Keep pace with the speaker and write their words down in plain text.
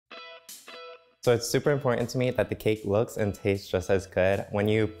So it's super important to me that the cake looks and tastes just as good. When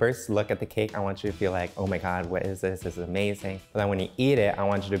you first look at the cake, I want you to feel like, oh my God, what is this? This is amazing. But then when you eat it, I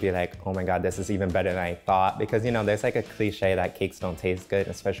want you to be like, oh my God, this is even better than I thought. Because there's like a cliche that cakes don't taste good,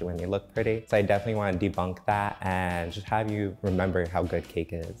 especially when they look pretty. So I definitely want to debunk that and just have you remember how good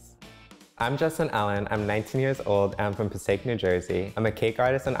cake is. I'm Justin Allen, I'm 19 years old, and I'm from Passaic, New Jersey. I'm a cake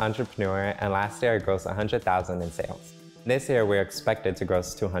artist and entrepreneur, and last year I grossed $100,000 in sales. This year we're expected to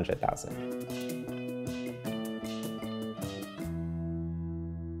gross $200,000.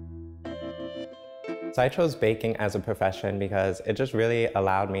 So I chose baking as a profession because it just really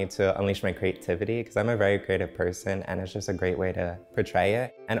allowed me to unleash my creativity because I'm a very creative person and it's just a great way to portray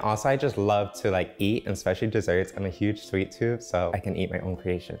it. And also I just love to eat, and especially desserts. I'm a huge sweet tooth, so I can eat my own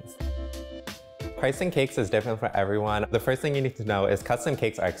creations. Pricing cakes is different for everyone. The first thing you need to know is custom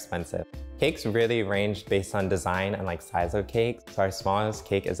cakes are expensive. Cakes really range based on design and size of cake. So our smallest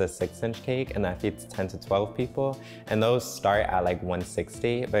cake is a 6-inch cake, and that feeds 10 to 12 people. And those start at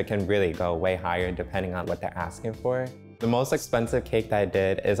 $160, but it can really go way higher depending on what they're asking for. The most expensive cake that I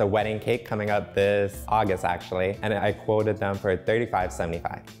did is a wedding cake coming up this August actually, and I quoted them for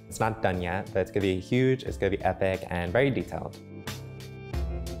 $35.75. It's not done yet, but it's gonna be huge, it's gonna be epic, and very detailed.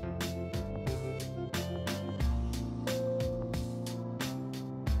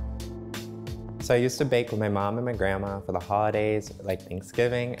 So I used to bake with my mom and my grandma for the holidays, like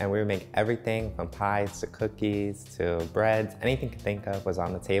Thanksgiving, and we would make everything from pies to cookies to breads. Anything you could think of was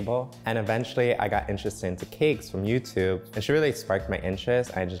on the table. And eventually I got interested into cakes from YouTube, and she really sparked my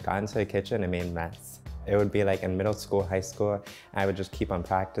interest. I just got into the kitchen and made a mess. It would be in middle school, high school, I would just keep on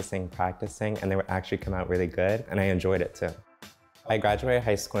practicing, and they would actually come out really good, and I enjoyed it too. I graduated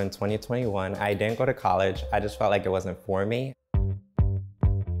high school in 2021. I didn't go to college. I just felt like it wasn't for me.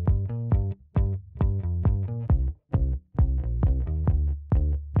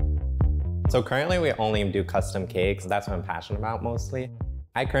 So currently we only do custom cakes. That's what I'm passionate about mostly.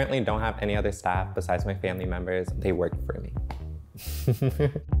 I currently don't have any other staff besides my family members. They work for me.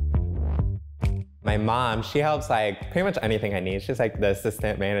 My mom, she helps pretty much anything I need. She's the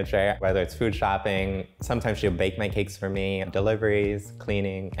assistant manager, whether it's food shopping. Sometimes she'll bake my cakes for me, deliveries,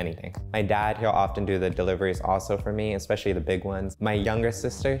 cleaning, anything. My dad, he'll often do the deliveries also for me, especially the big ones. My younger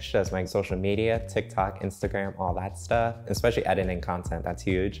sister, she does my social media, TikTok, Instagram, all that stuff, especially editing content, that's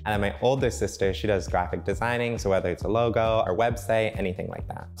huge. And then my older sister, she does graphic designing, so whether it's a logo or website, anything like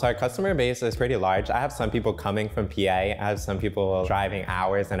that. So our customer base is pretty large. I have some people coming from PA. I have some people driving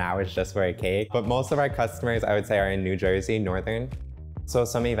hours and hours just for a cake, but most of our customers, I would say, are in New Jersey, Northern. So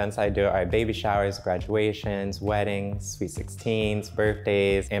some events I do are baby showers, graduations, weddings, sweet 16s,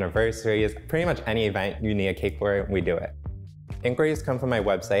 birthdays, anniversaries. Pretty much any event you need a cake for, we do it. Inquiries come from my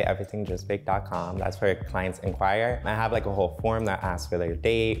website, everythingjustbake.com. That's where clients inquire. I have a whole form that asks for their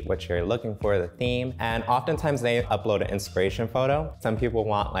date, what you're looking for, the theme, and oftentimes they upload an inspiration photo. Some people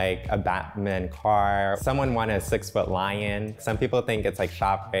want a Batman car. Someone wanted a 6-foot lion. Some people think it's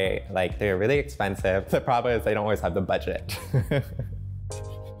shop rate. They're really expensive. The problem is they don't always have the budget.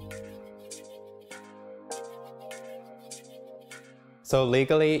 So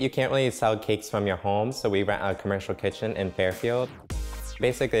legally, you can't really sell cakes from your home, so we rent a commercial kitchen in Fairfield.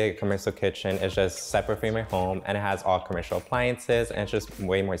 Basically, a commercial kitchen is just separate from your home, and it has all commercial appliances, and it's just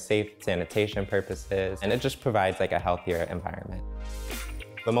way more safe, sanitation purposes, and it just provides a healthier environment.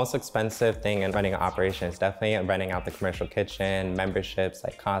 The most expensive thing in running an operation is definitely renting out the commercial kitchen, memberships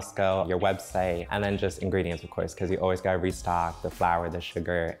like Costco, your website, and then just ingredients, of course, because you always gotta restock the flour, the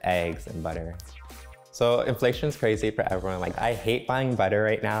sugar, eggs, and butter. So inflation's crazy for everyone. I hate buying butter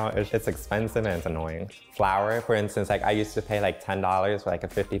right now. It's expensive and it's annoying. Flour, for instance, I used to pay $10 for a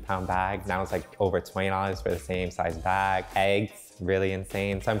 50-pound bag. Now it's over $20 for the same size bag. Eggs, really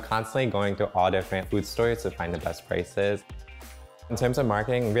insane. So I'm constantly going through all different food stores to find the best prices. In terms of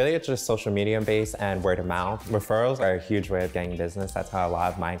marketing, really it's just social media based and word of mouth. Referrals are a huge way of getting business. That's how a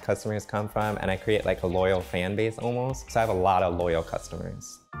lot of my customers come from. And I create a loyal fan base almost. So I have a lot of loyal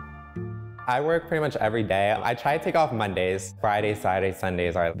customers. I work pretty much every day. I try to take off Mondays. Fridays, Saturdays,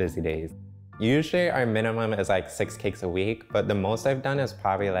 Sundays are busy days. Usually our minimum is 6 cakes a week, but the most I've done is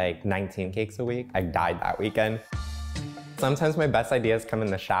probably 19 cakes a week. I died that weekend. Sometimes my best ideas come in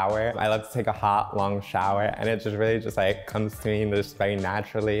the shower. I love to take a hot, long shower, and it just really comes to me just very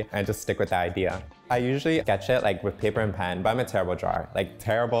naturally, and I just stick with the idea. I usually sketch it with paper and pen, but I'm a terrible drawer.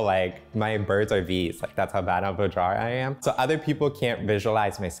 My birds are V's. That's how bad of a drawer I am. So other people can't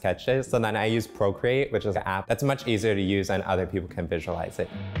visualize my sketches, so then I use Procreate, which is an app that's much easier to use and other people can visualize it.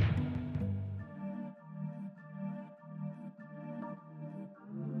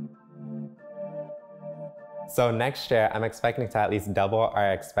 So next year, I'm expecting to at least double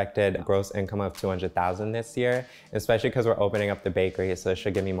our expected gross income of $200,000 this year, especially because we're opening up the bakery, so it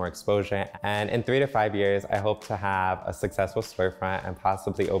should give me more exposure. And in 3 to 5 years, I hope to have a successful storefront and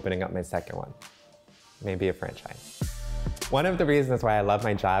possibly opening up my second one. Maybe a franchise. One of the reasons why I love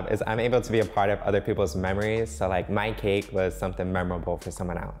my job is I'm able to be a part of other people's memories. So like my cake was something memorable for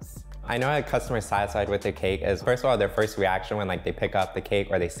someone else. I know a customer satisfied with their cake is, first of all, their first reaction when like they pick up the cake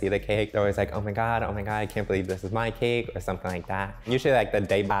or they see the cake, they're always like, oh my God, I can't believe this is my cake or something like that. Usually like the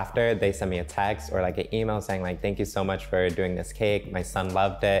day after, they send me a text or like an email saying like, thank you so much for doing this cake. My son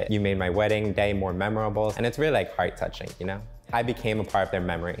loved it. You made my wedding day more memorable. And it's really like heart touching, you know? I became a part of their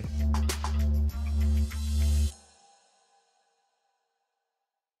memory.